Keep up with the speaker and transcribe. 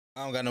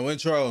I don't got no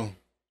intro,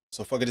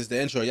 so fuck it, it's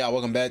the intro. Y'all,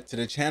 welcome back to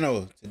the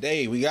channel.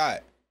 Today we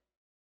got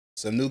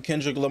some new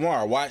Kendrick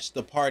Lamar. Watch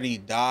the party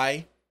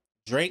die.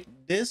 Drake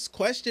this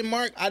question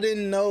mark? I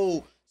didn't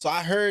know. So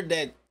I heard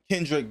that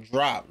Kendrick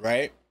dropped,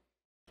 right?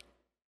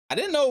 I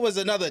didn't know it was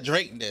another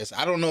Drake diss.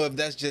 I don't know if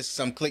that's just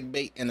some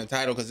clickbait in the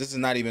title, because this is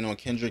not even on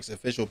Kendrick's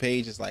official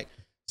page. It's like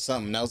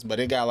something else, but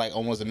it got like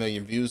almost 1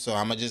 million views. So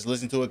I'm gonna just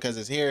listen to it because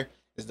it's here.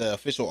 It's the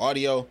official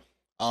audio.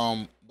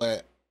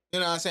 But you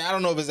know what I'm saying? I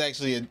don't know if it's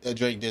actually a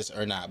Drake diss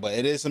or not, but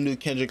it is some new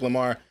Kendrick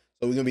Lamar.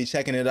 So we're gonna be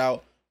checking it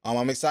out.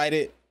 I'm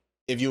excited.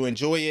 If you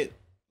enjoy it,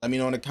 let me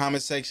know in the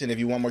comment section. If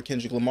you want more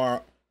Kendrick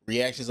Lamar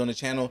reactions on the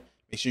channel,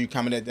 make sure you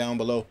comment that down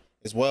below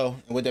as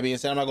well. And with that being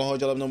said, I'm not gonna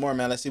hold y'all up no more,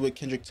 man. Let's see what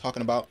Kendrick's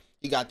talking about.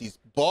 He got these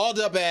balled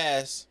up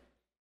ass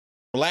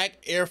black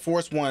Air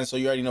Force One, so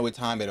you already know what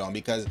time it on,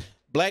 because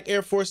black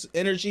Air Force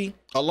energy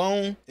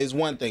alone is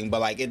one thing,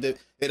 but like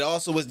it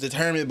also was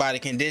determined by the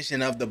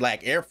condition of the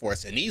black Air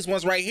Force. And these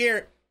ones right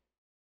here,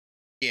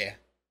 yeah,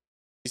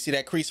 you see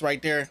that crease right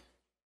there?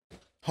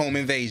 Home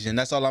invasion.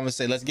 That's all I'm gonna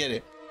say. Let's get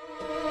it.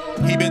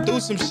 He been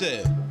through some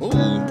shit. Ooh.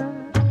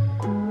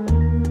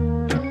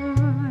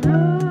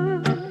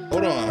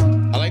 Hold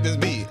on. I like this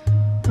beat.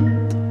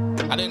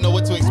 I didn't know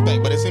what to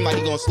expect, but it seemed like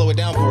he gonna slow it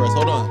down for us.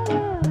 Hold on.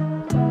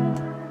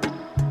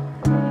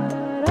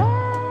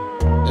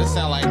 This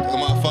sound like a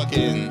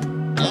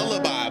motherfucking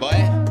lullaby,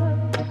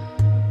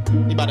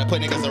 boy. He about to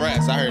put niggas to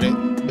rest. I heard it.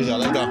 Here's y'all.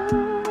 Let's go.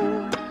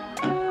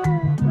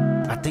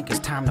 I think it's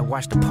time to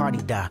watch the party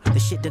die. The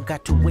shit that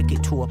got too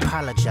wicked to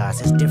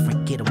apologize. It's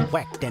different, get them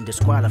whacked and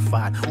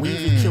disqualified. We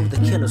even kill the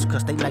killers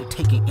cause they like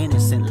taking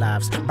innocent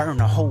lives. Burn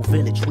the whole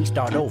village, we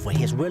start over.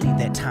 Here's really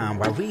that time.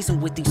 Why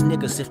reason with these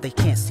niggas if they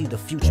can't see the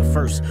future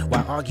first?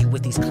 Why argue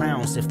with these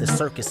clowns if the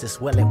circus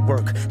is well at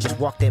work? Just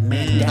walk that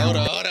man down.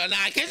 Hold on. Nah,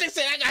 Kendrick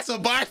said I got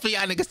some bars for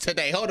y'all niggas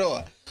today. Hold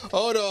on.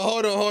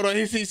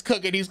 He's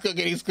cooking.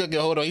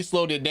 Hold on. He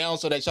slowed it down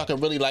so that y'all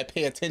can really like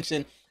pay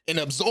attention and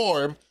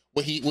absorb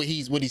what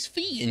he's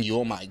feeding you.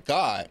 Oh my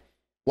God.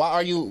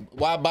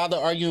 Why bother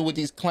arguing with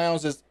these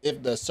clowns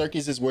if the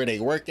circus is where they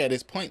work at?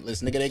 Is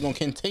pointless, nigga. They gonna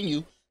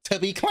continue to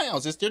be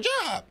clowns. It's their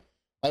job.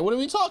 Like, what are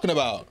we talking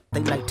about? They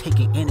like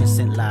taking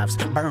innocent lives.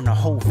 Burn the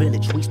whole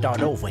village, we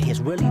start over.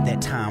 Here's really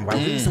that time. Why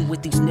reason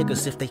with these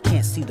niggas if they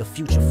can't see the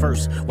future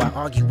first? Why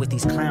argue with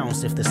these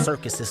clowns if the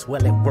circus is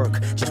well at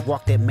work? Just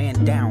walk that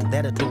man down,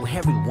 that'll do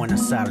everyone a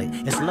solid.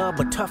 It's love,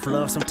 but tough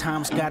love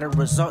sometimes gotta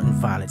result in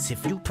violence.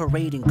 If you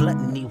parading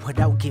gluttony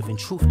without giving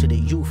truth to the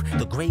youth,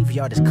 the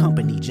graveyard is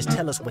company. Just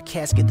tell us what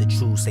casket to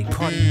choose. They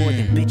party more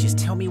than bitches.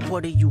 Tell me,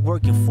 what are you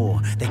working for?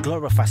 They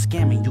glorify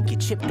scamming. You get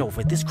chipped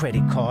over this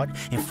credit card.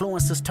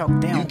 Influencers talk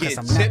down. You get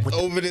chipped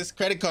over this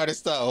credit card and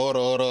stuff. Hold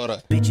on.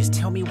 Bitches,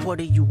 tell me, what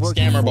are you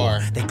working Scammer for? bar.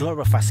 They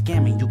glorify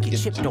scamming. You get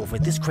chipped over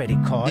this credit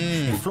card.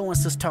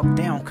 Influencers talk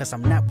down cause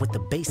I'm not with the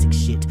basic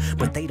shit.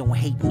 But they don't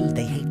hate me,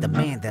 they hate the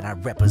man that I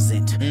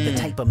represent. The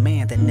type of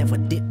man that never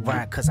did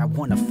right cause I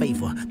want a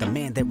favor. The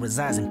man that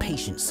resides in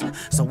patience.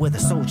 So where the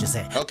soldiers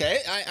at? Okay,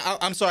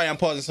 I'm sorry I'm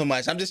pausing so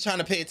much. I'm just trying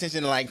to pay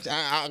attention to, like,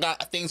 I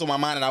got things on my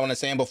mind and I want to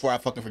say them before I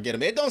fucking forget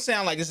them. It don't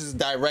sound like this is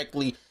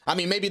directly, I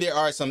mean, maybe there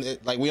are some,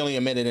 like, we only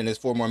a minute and there's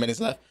 4 more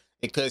minutes left.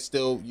 It could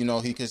still, you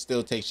know, he could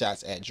still take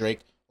shots at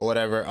Drake or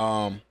whatever.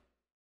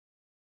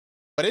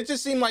 But it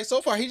just seemed like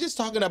so far he's just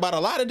talking about a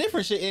lot of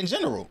different shit in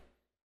general.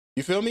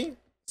 You feel me?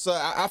 So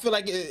I feel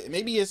like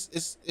maybe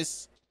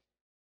it's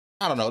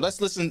I don't know.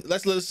 Let's listen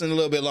a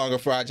little bit longer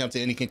before I jump to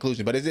any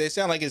conclusion. But it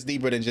sounds like it's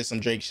deeper than just some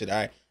Drake shit. All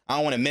right. I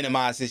don't want to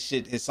minimize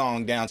his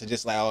song down to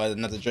just like, oh,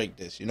 another Drake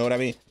diss. You know what I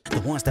mean? The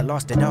ones that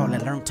lost it all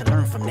and learned to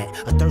learn from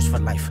that. A thirst for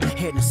life,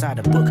 head inside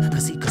a book,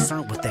 cause he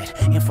concerned with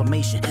that.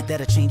 Information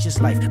that'll change his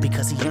life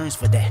because he yearns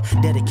for that.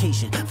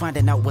 Dedication,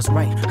 finding out what's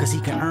right, cause he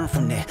can earn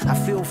from that. I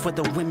feel for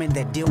the women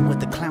that deal with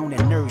the clown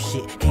and nerd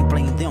shit. Can't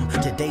blame them,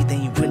 today they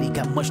ain't really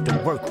got much to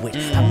work with.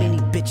 How many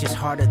bitches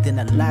harder than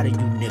a lot of you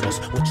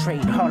niggas? Will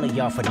trade all of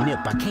y'all for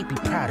nip, I can't be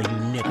proud of you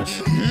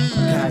niggas.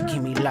 God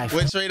give me life.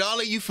 We'll trade all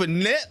of you for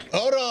nip?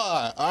 Hold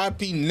on.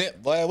 RP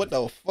nip, boy, what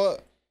the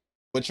fuck?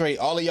 We'll trade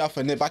all of y'all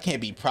for nip. I can't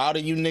be proud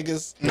of you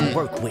niggas.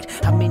 Work with.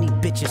 How many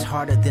bitches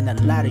harder than a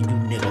lot of you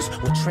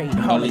niggas? We'll trade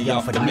all of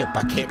y'all for nip.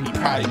 I can't be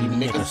proud of you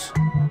niggas.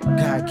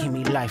 God give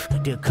me life.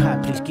 Dear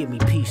God, please give me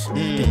peace.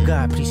 Dear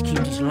God, please keep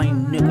these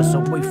lame niggas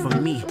away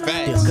from me.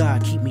 Dear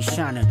God, keep me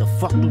shining. The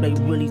fuck do they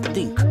really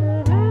think?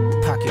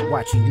 Pocket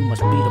watching, you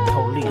must be the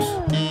police.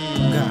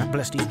 God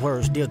bless these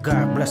words. Dear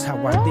God, bless how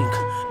I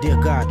think. Dear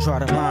God, draw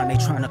the line. They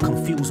trying to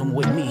confuse them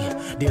with me.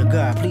 Dear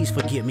God, please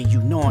forgive me.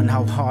 You knowing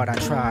how hard I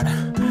tried.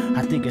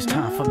 I think it's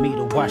time for me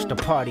to watch the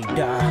party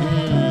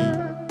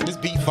die. This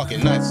beat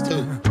fucking nuts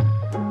too.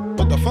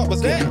 What the fuck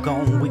was that?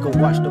 Gone, we go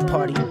watch the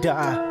party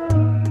die.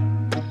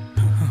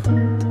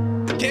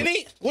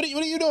 Kenny, what are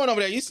you doing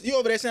over there? You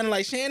over there sounding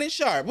like Shannon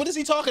Sharp. What is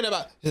he talking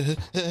about?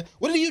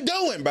 What are you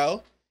doing,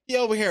 bro? You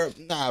over here,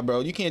 nah,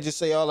 bro. You can't just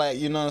say all that,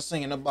 you know what I'm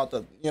saying, about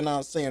the, you know what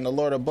I'm saying, the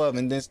Lord above,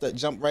 and then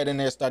jump right in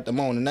there and start the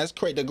moan. And that's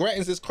crazy. The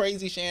Grattans is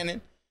crazy, Shannon.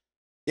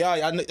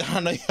 Y'all, I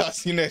know y'all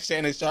seen that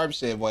Shannon Sharp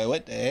shit, boy.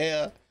 What the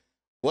hell?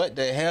 What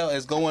the hell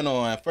is going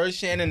on? First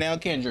Shannon, now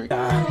Kendrick. We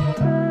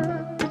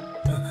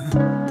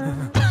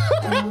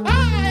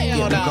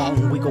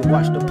go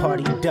watch the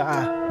party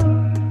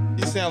die.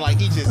 You sound like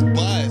he just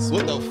buzzed.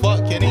 What the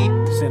fuck, Kenny?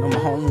 Send him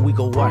home, we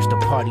go watch the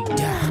party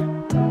die.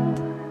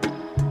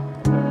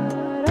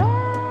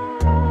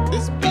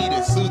 This beat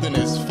is soothing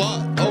as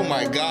fuck. Oh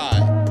my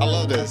god. I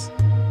love this.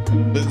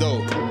 Let's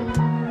go.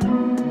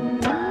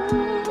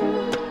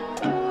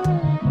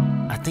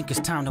 I think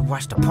it's time to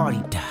watch the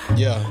party die.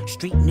 Yeah.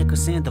 Street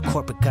niggas and the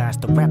corporate guys,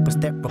 the rappers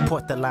that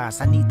report the lies.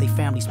 I need their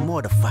families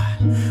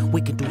mortified.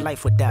 We can do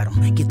life without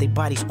them, get their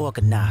bodies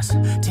organized.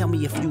 Tell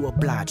me if you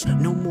oblige.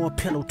 No more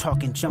pillow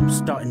talking, jump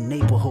starting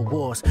neighborhood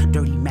wars.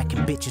 Dirty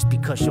macking bitches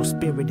because your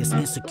spirit is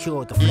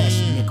insecure. The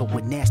flashy nigga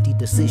with nasty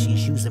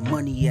decisions, using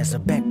money as a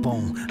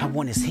backbone. I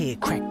want his head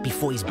cracked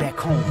before he's back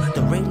home.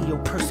 The radio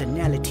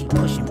personality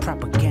pushing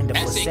propaganda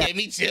for that shit gave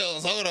me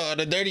chills. Hold on,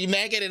 the dirty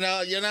macking and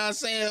all. You know what I'm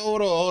saying?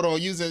 Hold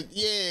on. Using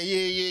yeah.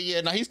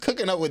 Now he's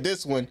cooking up with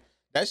this one.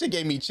 That shit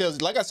gave me chills.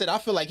 Like I said, I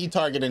feel like he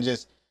targeting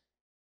just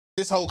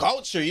this whole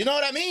culture. You know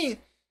what I mean?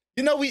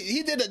 You know,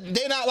 he did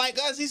They Not Like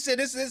Us. He said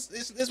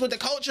this what the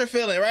culture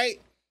feeling, right?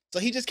 So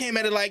he just came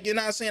at it like, you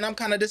know what I'm saying? I'm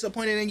kind of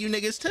disappointed in you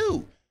niggas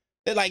too.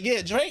 They're like,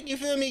 yeah, Drake, you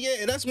feel me?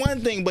 Yeah, that's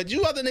one thing, but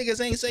you other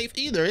niggas ain't safe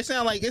either. It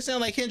sound like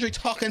Kendrick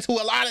talking to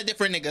a lot of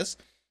different niggas.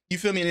 You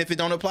feel me? And if it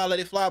don't apply, let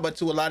it fly. But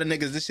to a lot of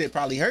niggas, this shit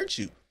probably hurt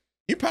you.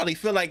 You probably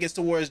feel like it's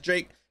towards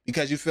Drake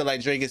because you feel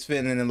like Drake is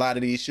fitting in a lot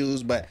of these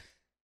shoes, but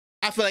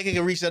I feel like it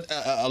can reach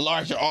a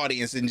larger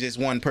audience than just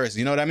one person.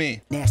 You know what I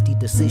mean? Nasty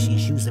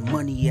decisions, using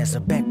money as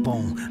a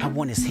backbone. I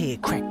want his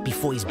head cracked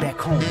before he's back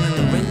home.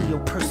 The radio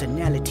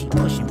personality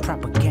pushing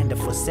propaganda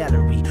for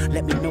salary.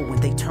 Let me know when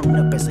they turn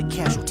up as a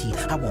casualty.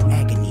 I want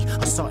agony,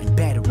 assault and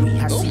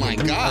battery. Oh my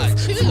God,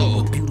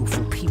 chill.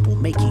 Beautiful people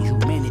making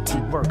humanity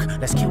work.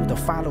 Let's kill the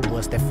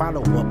followers that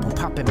follow up on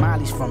popping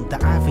mollies from the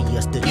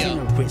obvious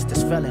degenerates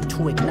that's failing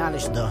to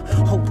acknowledge the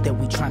hope that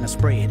we trying to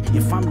spread.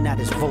 If I'm not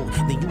his vote,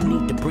 then you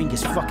need to bring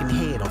his fucking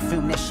head or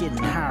film that shit in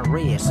high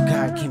res.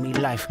 God give me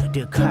life,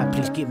 dear God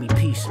please give me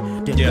peace.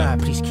 Dear God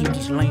please keep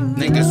these lame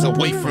niggas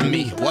away from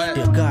me. What?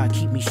 Dear God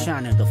keep me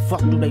shining. The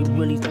fuck do they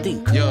really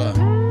think? Yeah.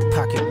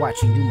 Pocket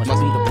watching, you must be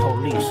the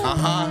police.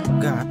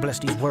 God bless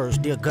these words,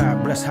 dear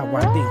God bless how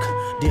I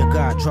think. Dear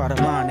God draw the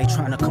line, they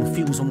trying to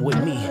confuse them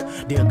with me.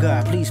 Dear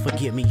God please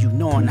forgive me, you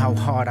knowing how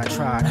hard I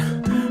tried.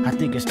 I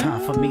think it's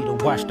time for me to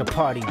watch the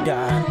party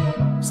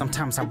die.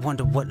 Sometimes I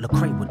wonder what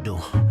Lecrae would do.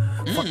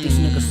 Fuck these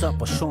niggas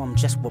up or show them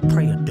just what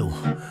prayer do.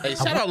 Hey,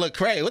 shout out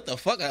Lecrae. What the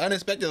fuck? An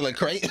unexpected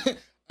Lecrae.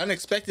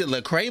 Unexpected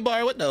Lecrae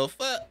bar? What the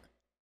fuck?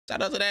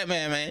 Shout out to that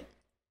man.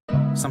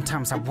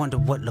 Sometimes I wonder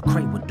what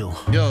Lecrae would do.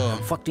 Yeah.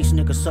 Fuck these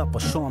niggas up or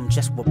show them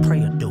just what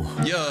prayer do.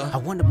 Yeah. I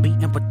wanna be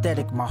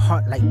empathetic, my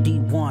heart like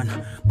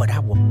D1, but I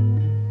will.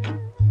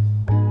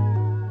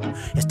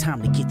 It's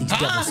time to get these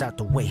devils out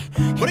the way.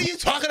 What are you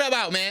talking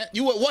about, man?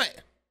 You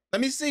what?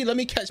 Let me see. Let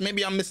me catch.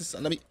 Maybe I'm missing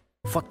something. Let me.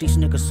 Fuck these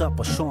niggas up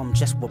or show them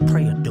just what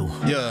prayer do.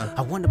 Yeah.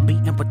 I wanna be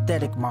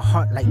empathetic, my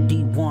heart like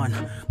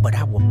D1, but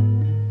I will.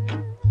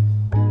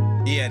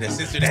 Yeah, the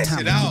censor that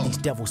shit out. Get these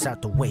devils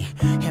out the way.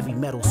 Heavy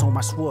metals on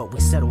my sword, we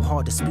settle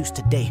hard disputes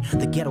today.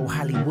 The ghetto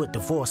Hollywood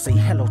divorce, say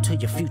hello to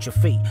your future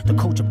fate. The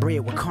culture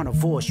bred with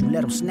carnivores, you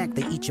let them snack,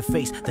 they eat your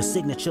face. The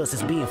signatures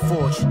is being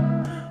forged.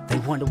 They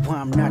wonder why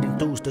I'm not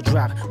enthused to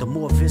drop. The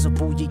more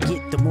visible you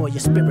get, the more your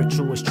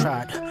spiritual is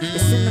tried.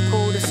 It's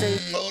cynical to say.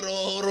 Hold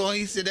on.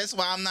 He said that's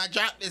why I'm not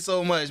dropping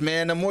so much,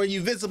 man. The more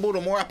you visible,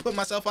 the more I put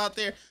myself out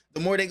there, the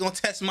more they gonna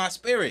test my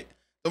spirit.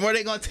 The more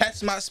they gonna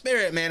test my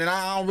spirit, man. And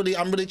I'm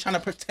really trying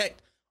to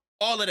protect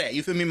all of that.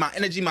 You feel me? My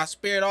energy, my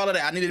spirit, all of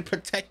that. I need to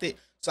protect it.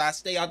 So I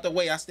stay out the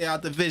way. I stay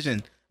out the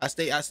vision. I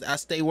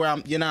stay where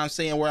I'm, you know what I'm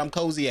saying, where I'm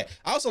cozy at.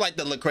 I also like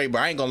the Lecrae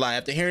bar. I ain't gonna lie.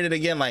 After hearing it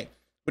again, like,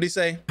 what'd he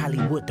say?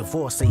 Hollywood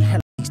divorce, say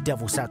hello these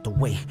devils out the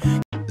way.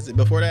 Is it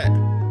before that?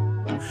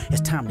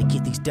 It's time to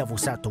get these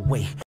devils out the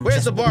way.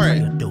 Where's the bar at?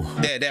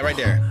 Yeah, that right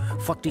there.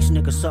 Fuck these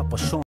niggas up or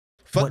show them.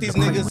 Fuck these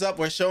niggas up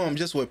or show them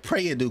just what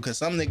prayer do. Cause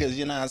some niggas,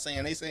 you know what I'm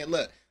saying, they saying,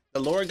 look, the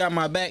Lord got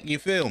my back, you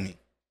feel me?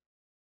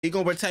 He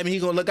gonna protect me, he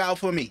gonna look out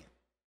for me.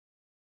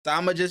 So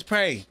I'ma just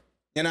pray.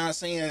 You know what I'm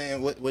saying?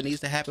 And what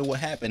needs to happen, what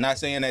happened. Not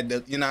saying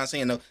that, you know what I'm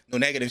saying, no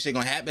negative shit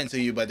gonna happen to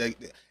you, but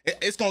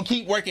it's gonna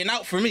keep working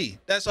out for me.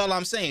 That's all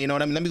I'm saying, you know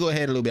what I mean? Let me go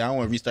ahead a little bit. I don't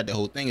wanna restart the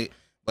whole thing.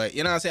 But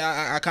you know what I'm saying?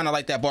 I kind of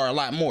like that bar a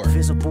lot more.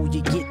 Visible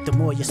you get, the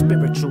more your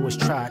spiritual is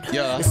tried.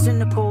 Yeah. It's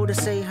cynical to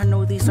say, I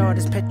know these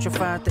artists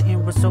petrified. The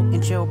end result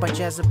in jail by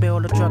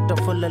Jezebel, or drugged up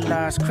full of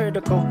lies.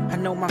 Critical, I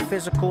know my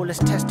physical is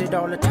tested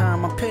all the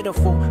time. I'm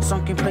pitiful,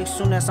 sunk in place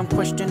soon as I'm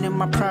questioning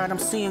my pride. I'm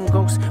seeing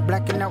ghosts,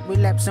 blacking out,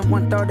 relapsing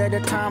one thought at a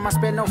time. I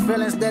spend no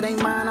feelings that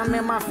ain't mine. I'm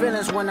in my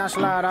feelings when I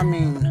slide. I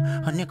mean,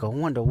 a nigga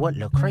wonder what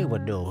Lecrae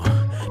would do.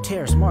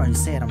 Terrace Martin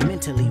said I'm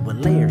mentally with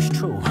layers,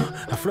 true.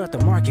 I flood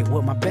the market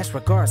with my best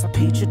regards, I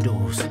paid your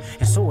dues.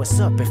 And so what's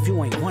up if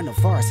you ain't one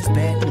of ours, it's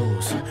bad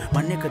news.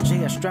 My nigga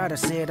Jay Estrada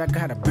said I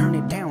gotta burn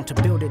it down to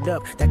build it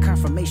up. That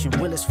confirmation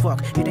real as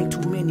fuck, it ain't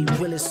too many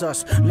real as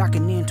us.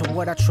 Locking into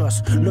what I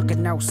trust,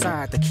 looking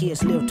outside, the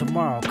kids live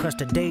tomorrow. Cause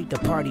today the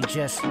party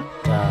just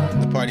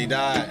died. The party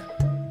died.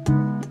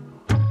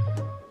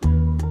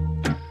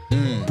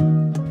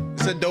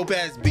 It's a dope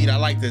ass beat. I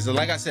like this. And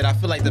like I said, I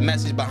feel like the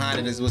message behind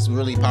it is what's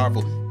really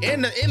powerful.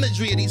 And the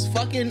imagery of these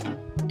fucking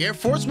Air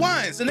Force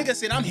Ones. The nigga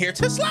said, I'm here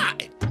to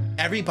slide.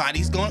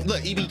 Everybody's going,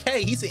 look,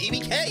 EBK. He said,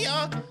 EBK,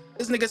 y'all.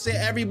 This nigga said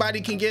everybody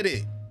can get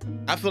it.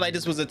 I feel like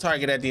this was a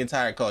target at the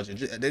entire culture.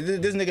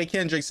 This nigga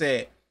Kendrick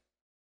said,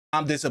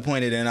 I'm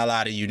disappointed in a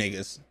lot of you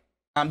niggas.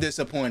 I'm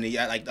disappointed.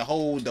 Yeah, like the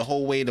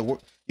whole way to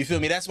work. You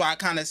feel me? That's why I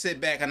kind of sit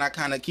back and I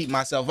kind of keep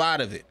myself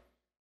out of it.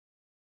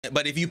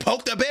 But if you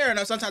poke the bear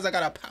enough, sometimes I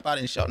gotta pop out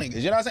and show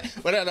niggas. You know what I'm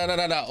saying? But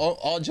no.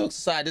 All jokes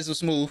aside, this was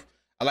smooth.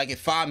 I like it.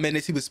 5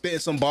 minutes. He was spitting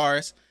some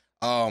bars.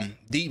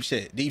 Deep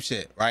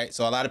shit, right?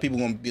 So a lot of people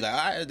gonna be like,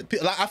 I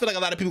feel like a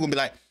lot of people gonna be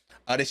like,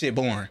 oh, this shit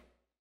boring,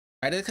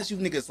 right? That's because you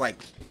niggas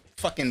like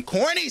fucking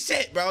corny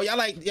shit, bro. Y'all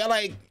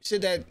like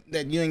shit that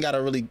you ain't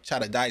gotta really try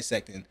to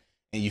dissect and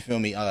you feel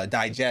me,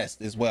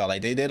 digest as well.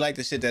 Like they like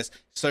the shit that's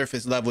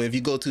surface level. If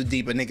you go too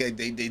deep, a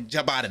nigga they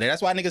jump out of there.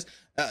 That's why niggas,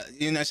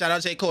 you know, shout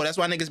out J. Cole. That's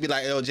why niggas be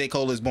like, oh, J.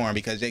 Cole is boring,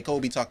 because J.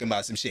 Cole be talking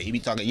about some shit. He be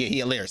talking, yeah,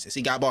 he a lyricist.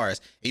 He got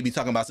bars. He be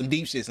talking about some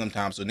deep shit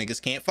sometimes, so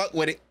niggas can't fuck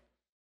with it.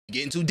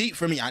 Getting too deep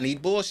for me. I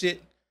need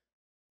bullshit.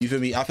 You feel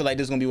me? I feel like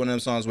this is gonna be one of them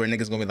songs where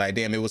niggas gonna be like,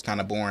 damn, it was kind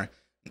of boring,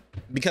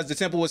 because the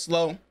tempo was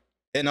slow,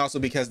 and also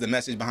because the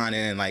message behind it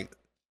and like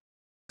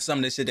some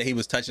of the shit that he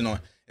was touching on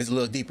is a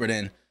little deeper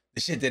than the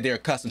shit that they're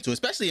accustomed to,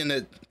 especially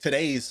in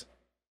today's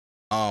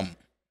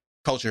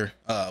culture.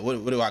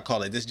 What do I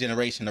call it? This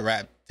generation of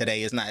rap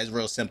today is not as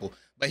real simple.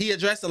 But he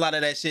addressed a lot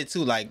of that shit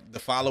too, like the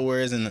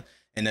followers and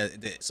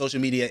the social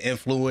media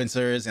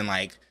influencers and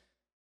like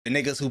the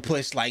niggas who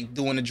push like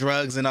doing the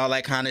drugs and all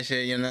that kind of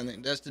shit. You know,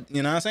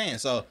 you know what I'm saying?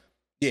 So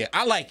yeah,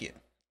 I like it.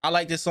 I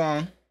like this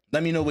song.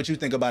 Let me know what you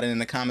think about it in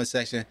the comment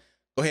section.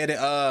 Go ahead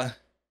and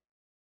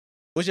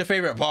what's your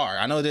favorite bar?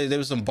 I know there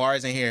was some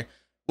bars in here.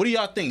 What do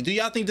y'all think? Do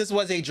y'all think this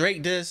was a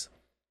Drake diss?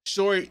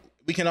 Sure,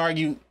 we can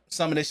argue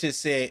some of the shit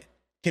said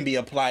can be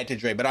applied to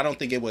Drake, but I don't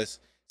think it was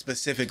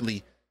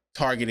specifically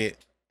targeted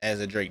as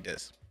a Drake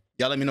diss.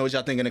 Y'all let me know what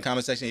y'all think in the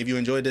comment section. If you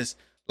enjoyed this,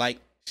 like,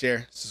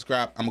 share,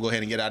 subscribe. I'm gonna go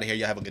ahead and get out of here.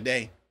 Y'all have a good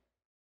day.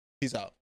 Peace out.